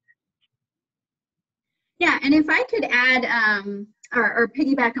experience. Yeah, and if I could add or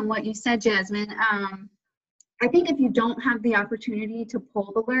piggyback on what you said, Jasmine, I think if you don't have the opportunity to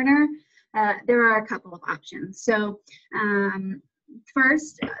poll the learner, there are a couple of options. So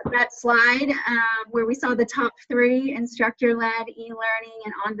first, that slide where we saw the top 3, instructor-led, e-learning,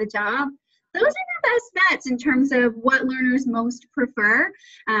 and on-the-job, those are the best bets in terms of what learners most prefer.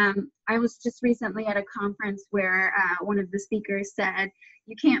 I was just recently at a conference where one of the speakers said,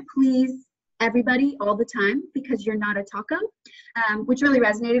 you can't please everybody all the time because you're not a taco, which really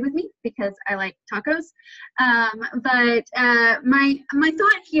resonated with me because I like tacos. But my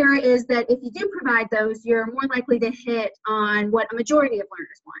thought here is that if you do provide those, you're more likely to hit on what a majority of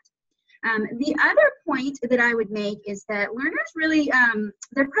learners want. The other point that I would make is that learners really,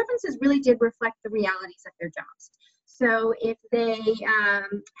 their preferences really did reflect the realities of their jobs. So if they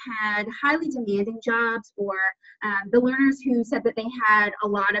had highly demanding jobs, or the learners who said that they had a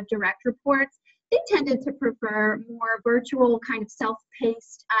lot of direct reports, they tended to prefer more virtual kind of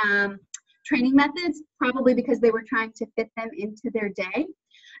self-paced training methods, probably because they were trying to fit them into their day.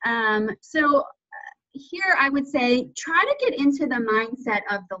 So here I would say try to get into the mindset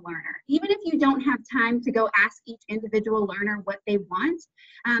of the learner. Even if you don't have time to go ask each individual learner what they want,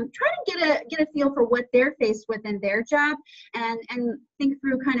 try to get a feel for what they're faced with in their job, and think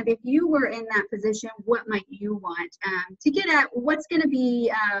through kind of, if you were in that position, what might you want, to get at what's going to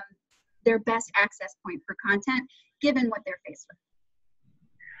be their best access point for content given what they're faced with.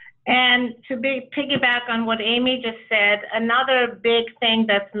 And to piggyback on what Amy just said, another big thing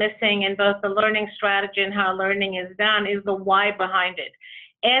that's missing in both the learning strategy and how learning is done is the why behind it.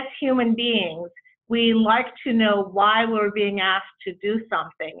 As human beings, we like to know why we're being asked to do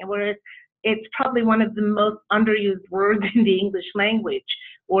something, and whereas it's probably one of the most underused words in the English language,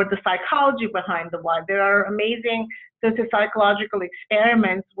 or the psychology behind the why. There are amazing sociopsychological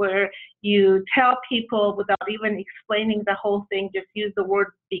experiments where you tell people without even explaining the whole thing, just use the word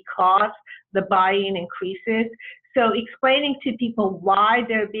because, the buy-in increases. So explaining to people why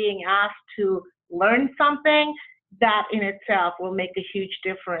they're being asked to learn something, that in itself will make a huge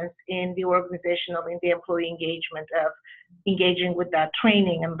difference in the organizational, in the employee engagement of engaging with that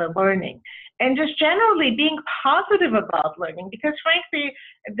training and the learning. And just generally being positive about learning, because frankly,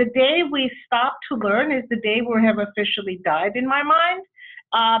 the day we stop to learn is the day we have officially died in my mind.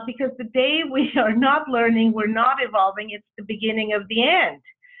 Because the day we are not learning, we're not evolving, it's the beginning of the end.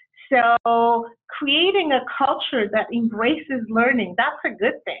 So creating a culture that embraces learning, that's a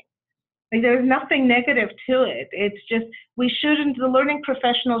good thing. Like, there's nothing negative to it. It's just, the learning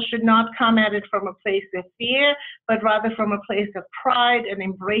professional should not come at it from a place of fear, but rather from a place of pride and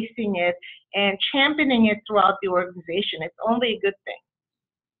embracing it and championing it throughout the organization. It's only a good thing.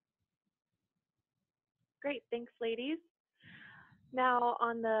 Great, thanks, ladies. Now,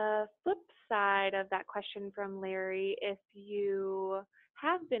 on the flip side of that question from Larry, if you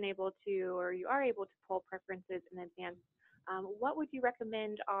have been able to, or you are able to poll preferences in advance, what would you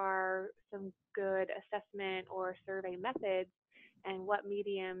recommend are some good assessment or survey methods, and what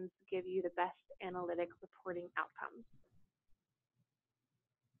mediums give you the best analytic reporting outcomes?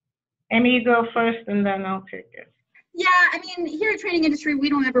 Amy, you go first and then I'll take it. Yeah, I mean, here at Training Industry, we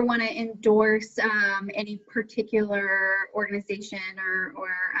don't ever want to endorse any particular organization or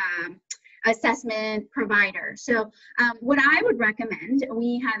assessment provider. So what I would recommend,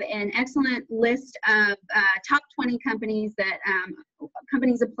 we have an excellent list of top 20 companies that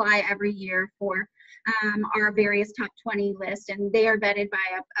companies apply every year for our various top 20 list, and they are vetted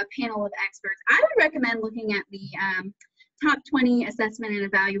by a panel of experts. I would recommend looking at the top 20 assessment and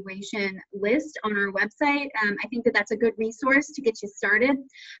evaluation list on our website. I think that that's a good resource to get you started.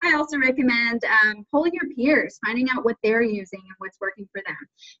 I also recommend polling your peers, finding out what they're using and what's working for them.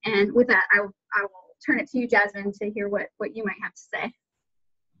 And with that, I will turn it to you, Jasmine, to hear what you might have to say.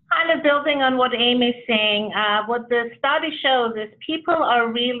 Kind of building on what Amy is saying, what the study shows is people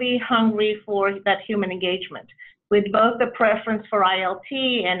are really hungry for that human engagement. With both the preference for ILT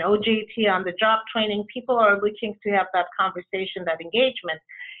and OJT on the job training, people are looking to have that conversation, that engagement.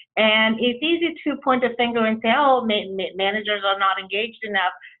 And it's easy to point a finger and say, oh, managers are not engaged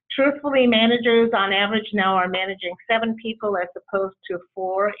enough. Truthfully, managers on average now are managing 7 people as opposed to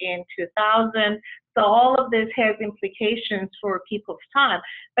 4 in 2000. So all of this has implications for people's time.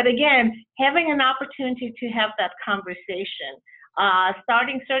 But again, having an opportunity to have that conversation,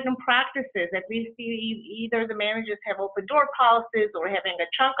 starting certain practices, at least either the managers have open door policies or having a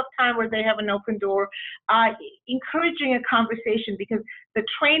chunk of time where they have an open door, encouraging a conversation, because the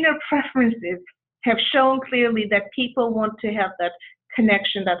trainer preferences have shown clearly that people want to have that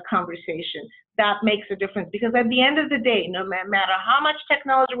connection, that conversation. That makes a difference, because at the end of the day, no matter how much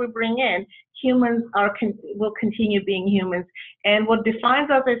technology we bring in, humans will continue being humans. And what defines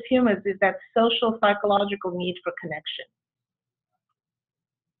us as humans is that social, psychological need for connection.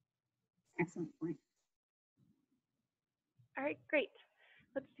 Excellent point. All right, great.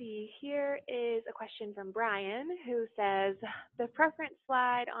 Let's see, here is a question from Brian, who says, the preference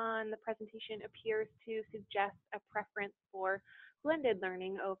slide on the presentation appears to suggest a preference for blended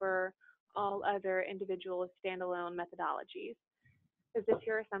learning over all other individual standalone methodologies. Is this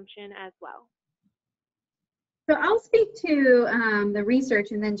your assumption as well? So I'll speak to the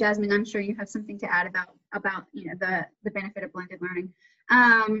research, and then Jasmine, I'm sure you have something to add about the benefit of blended learning.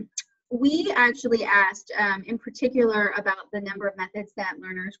 We actually asked in particular about the number of methods that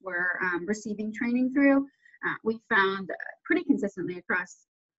learners were receiving training through. We found pretty consistently across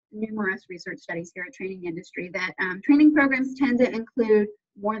numerous research studies here at Training Industry that training programs tend to include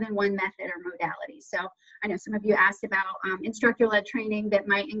more than one method or modality. So I know some of you asked about instructor-led training that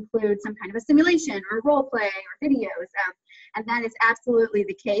might include some kind of a simulation or role play or videos, and that is absolutely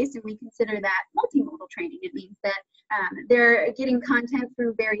the case, and we consider that multimodal training. It means that they're getting content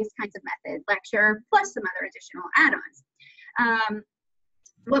through various kinds of methods, lecture, plus some other additional add-ons.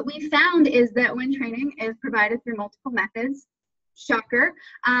 What we found is that when training is provided through multiple methods, shocker,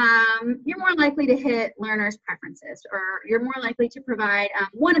 you're more likely to hit learners' preferences, or you're more likely to provide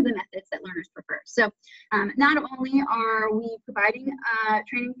one of the methods that learners prefer. So not only are we providing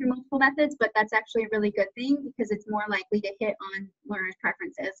training through multiple methods, but that's actually a really good thing, because it's more likely to hit on learners'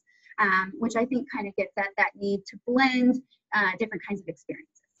 preferences, which I think kind of gets at that need to blend different kinds of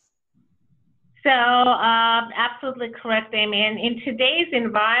experiences. So absolutely correct, Amy. And in today's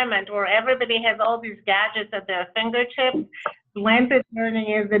environment where everybody has all these gadgets at their fingertips, blended learning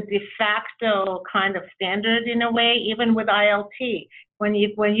is the de facto kind of standard in a way, even with ILT. When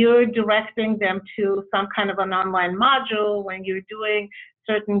you're directing them to some kind of an online module, when you're doing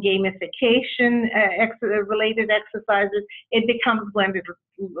certain gamification related exercises, it becomes blended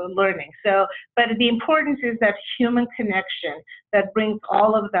learning. So, but the importance is that human connection that brings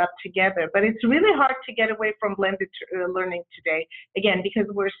all of that together. But it's really hard to get away from blended learning today, again, because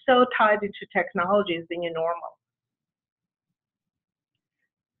we're so tied into technology as being a normal.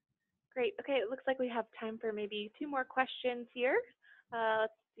 Great. Okay, it looks like we have time for maybe 2 more questions here.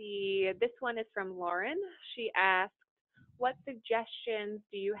 Let's see. This one is from Lauren. She asked, what suggestions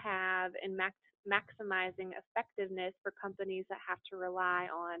do you have in maximizing effectiveness for companies that have to rely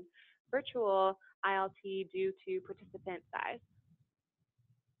on virtual ILT due to participant size?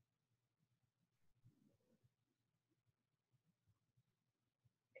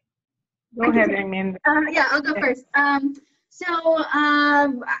 Go ahead, Amy. Yeah, I'll go first.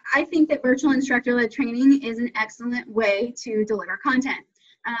 I think that virtual instructor-led training is an excellent way to deliver content.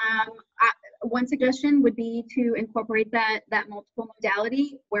 One suggestion would be to incorporate that multiple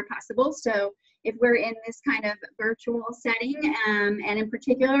modality where possible. So if we're in this kind of virtual setting, and in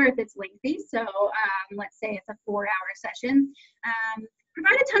particular if it's lengthy, so let's say it's a 4-hour session,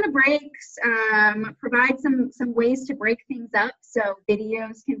 provide a ton of breaks, provide some ways to break things up. So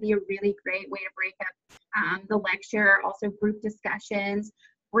videos can be a really great way to break up the lecture, also group discussions.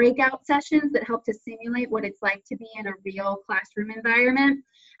 breakout sessions that help to simulate what it's like to be in a real classroom environment.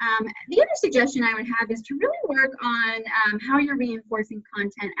 The other suggestion I would have is to really work on how you're reinforcing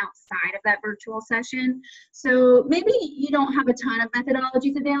content outside of that virtual session. So maybe you don't have a ton of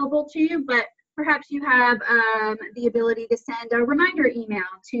methodologies available to you, but perhaps you have the ability to send a reminder email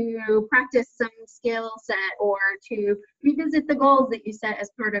to practice some skill set or to revisit the goals that you set as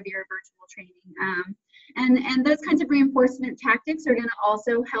part of your virtual training. And those kinds of reinforcement tactics are going to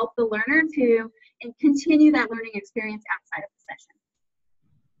also help the learner to continue that learning experience outside of the session.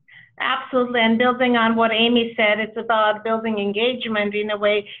 Absolutely, and building on what Amy said, it's about building engagement in a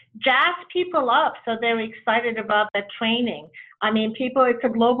way, jazz people up so they're excited about that training. I mean, people, it's a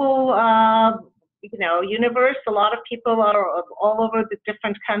global, universe. A lot of people are all over the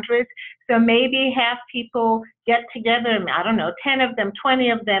different countries. So maybe have people get together, I don't know, 10 of them, 20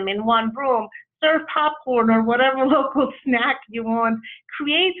 of them in one room, serve popcorn or whatever local snack you want,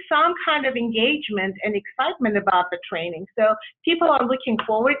 create some kind of engagement and excitement about the training. So people are looking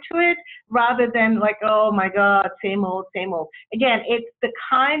forward to it rather than like, oh my God, same old, same old. Again, it's the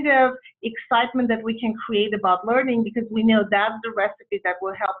kind of excitement that we can create about learning because we know that's the recipe that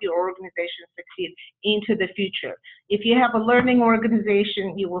will help your organization succeed into the future. If you have a learning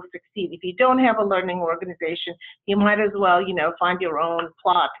organization, you will succeed. If you don't have a learning organization, you might as well, find your own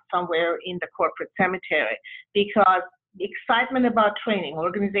plot somewhere in the corporate cemetery, because excitement about training,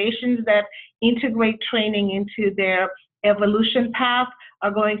 organizations that integrate training into their evolution path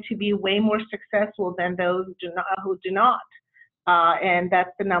are going to be way more successful than those who do not. And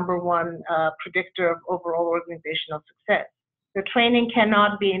that's the number one predictor of overall organizational success. The training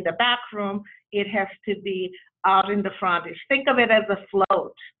cannot be in the back room. It has to be out in the front. Think of it as a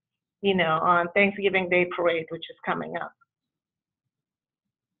float, on Thanksgiving Day parade, which is coming up.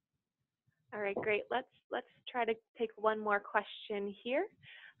 All right, great. Let's try to take one more question here.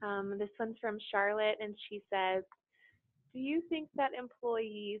 This one's from Charlotte, and she says, do you think that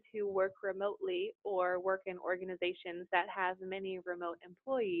employees who work remotely or work in organizations that have many remote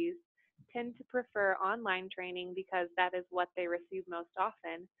employees tend to prefer online training because that is what they receive most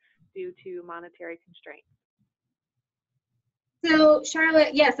often due to monetary constraints? So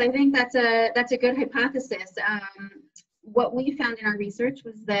Charlotte, yes, I think that's a good hypothesis. What we found in our research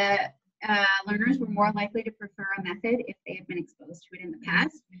was that learners were more likely to prefer a method if they had been exposed to it in the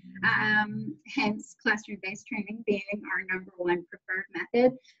past. Hence, classroom-based training being our number one preferred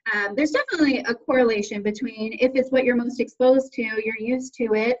method. There's definitely a correlation between if it's what you're most exposed to, you're used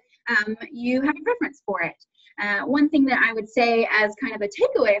to it, you have a preference for it. One thing that I would say as kind of a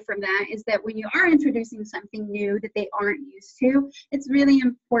takeaway from that is that when you are introducing something new that they aren't used to, it's really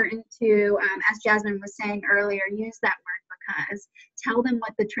important to, as Jasmine was saying earlier, use that word because. Tell them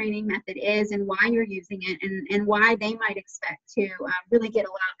what the training method is and why you're using it and why they might expect to really get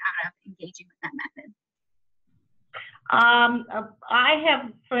a lot out of engaging with that method. I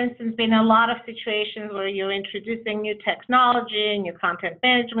have, for instance, been in a lot of situations where you're introducing new technology, new content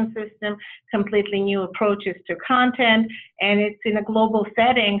management system, completely new approaches to content, and it's in a global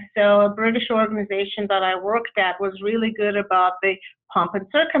setting. So a British organization that I worked at was really good about the pomp and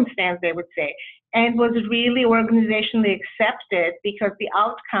circumstance, they would say, and was really organizationally accepted because the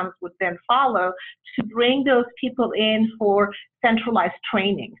outcomes would then follow to bring those people in for centralized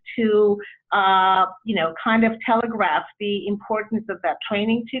training to kind of telegraph the importance of that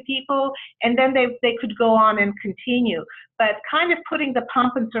training to people, and then they could go on and continue. But kind of putting the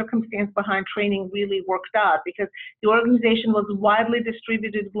pomp and circumstance behind training really worked out because the organization was widely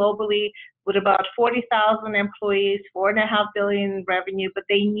distributed globally with about 40,000 employees, $4.5 billion in revenue, but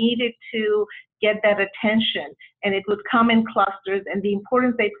they needed to get that attention, and it would come in clusters, and the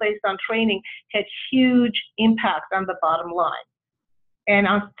importance they placed on training had huge impact on the bottom line and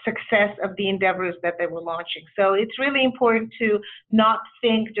on success of the endeavors that they were launching. So it's really important to not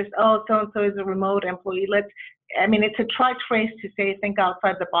think just, oh, so-and-so is a remote employee. It's a trite phrase to say think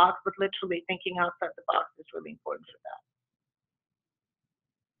outside the box, but literally thinking outside the box is really important for that.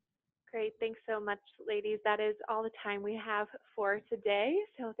 Great. Thanks so much, ladies. That is all the time we have for today.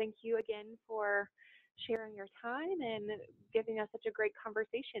 So thank you again for sharing your time and giving us such a great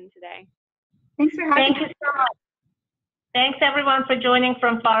conversation today. Thanks for having us. Thank you so much. Thanks, everyone, for joining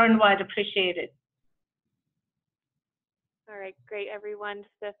from far and wide. Appreciate it. All right, great, everyone.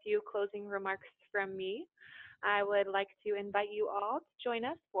 Just a few closing remarks from me. I would like to invite you all to join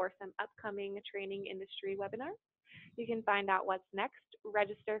us for some upcoming training industry webinars. You can find out what's next,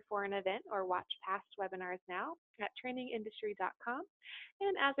 register for an event, or watch past webinars now at trainingindustry.com.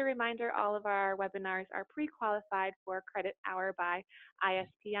 And as a reminder, all of our webinars are pre-qualified for credit hour by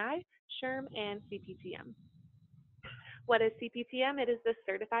ISPI, SHRM, and CPTM. What is CPTM? It is the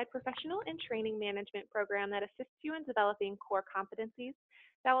Certified Professional and Training Management Program that assists you in developing core competencies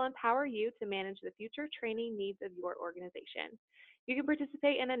that will empower you to manage the future training needs of your organization. You can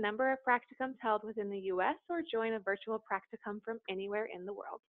participate in a number of practicums held within the U.S. or join a virtual practicum from anywhere in the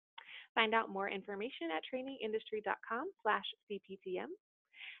world. Find out more information at trainingindustry.com/CPTM.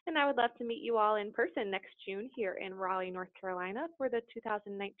 And I would love to meet you all in person next June here in Raleigh, North Carolina for the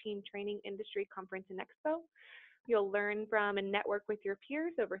 2019 Training Industry Conference and Expo. You'll learn from and network with your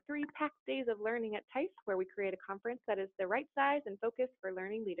peers over 3 packed days of learning at TICE, where we create a conference that is the right size and focus for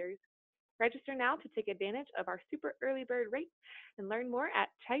learning leaders. Register now to take advantage of our super early bird rates and learn more at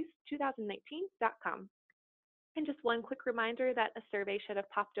TICE2019.com. And just one quick reminder that a survey should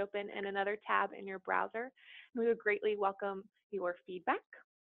have popped open in another tab in your browser. We would greatly welcome your feedback.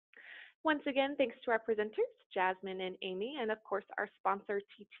 Once again, thanks to our presenters, Jasmine and Amy, and of course our sponsor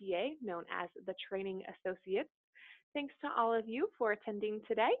TTA, known as the Training Associates. Thanks to all of you for attending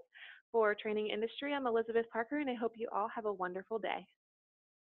today. For Training Industry, I'm Elizabeth Parker, and I hope you all have a wonderful day.